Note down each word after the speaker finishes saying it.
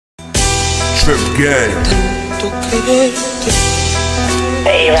Trip gang.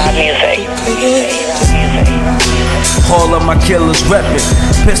 A-Rod music. All of my killers reppin',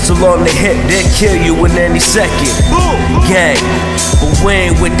 pistol on the hip, they'll kill you in any second. Gang, but we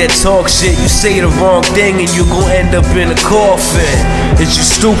ain't with that talk shit. You say the wrong thing and you gon' end up in a coffin. Is you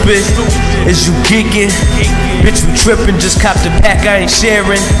stupid? Is you geeking? Bitch, we trippin', just cop the pack, I ain't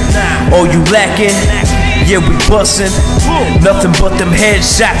sharing. Oh, you lacking? Yeah, we bustin'. Nothing but them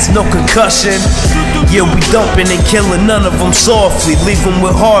headshots, no concussion. Yeah, we dumping and killing none of them softly. Leave them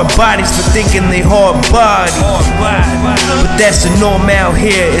with hard bodies for thinking they hard body. But that's the norm out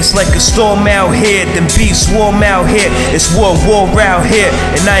here. It's like a storm out here, then beef swarm out here. It's war out here,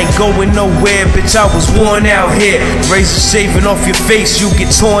 and I ain't going nowhere, bitch, I was worn out here. Razor shaving off your face, you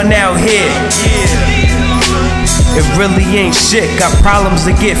get torn out here. It really ain't shit, got problems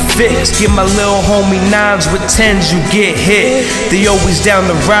that get fixed. Give my little homie 9s with 10s, you get hit. They always down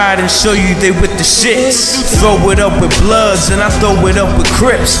the ride and show you they with the shits. Throw it up with Bloods and I throw it up with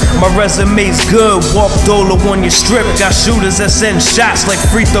Crips. My resume's good, walk dolo on your strip. Got shooters that send shots like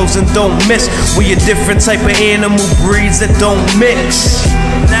free throws and don't miss. We a different type of animal breeds that don't mix.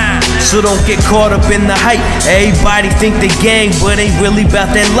 So don't get caught up in the hype. Everybody think they gang, but ain't really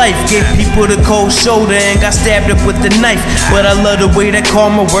about that life. Gave people the cold shoulder and got stabbed up with the knife. But I love the way that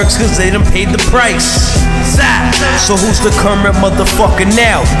karma works, cause they done paid the price. So who's the current motherfucker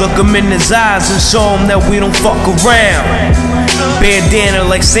now? Look him in his eyes and show him that we don't fuck around. Bandana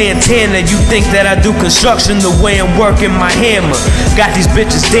like Santana, you think that I do construction the way I'm working my hammer. Got these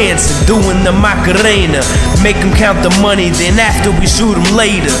bitches dancing, doing the Macarena. Make them count the money, then after we shoot them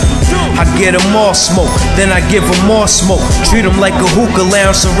later. I get them all smoke, then I give them more smoke. Treat them like a hookah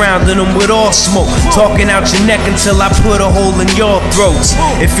lounge, surrounding them with all smoke. Talking out your neck until I put a hole in your throats.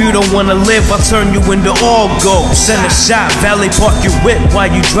 If you don't wanna live, I'll turn you into all gold. Send a shot, valet park your whip while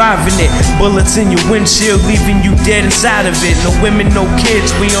you driving it. Bullets in your windshield, leaving you dead inside of it. No women, no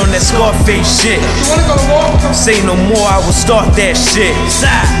kids, we on that Scarface shit. Say no more, I will start that shit.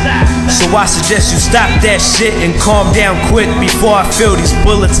 So I suggest you stop that shit and calm down quick before I feel these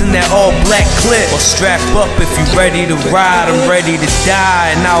bullets in that all black clip. Or strap up if you ready to ride, I'm ready to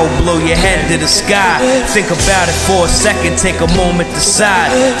die, and I will blow your head to the sky. Think about it for a second, take a moment to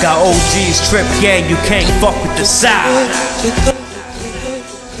decide. Got OGs, trip gang, you can't fuck with the side.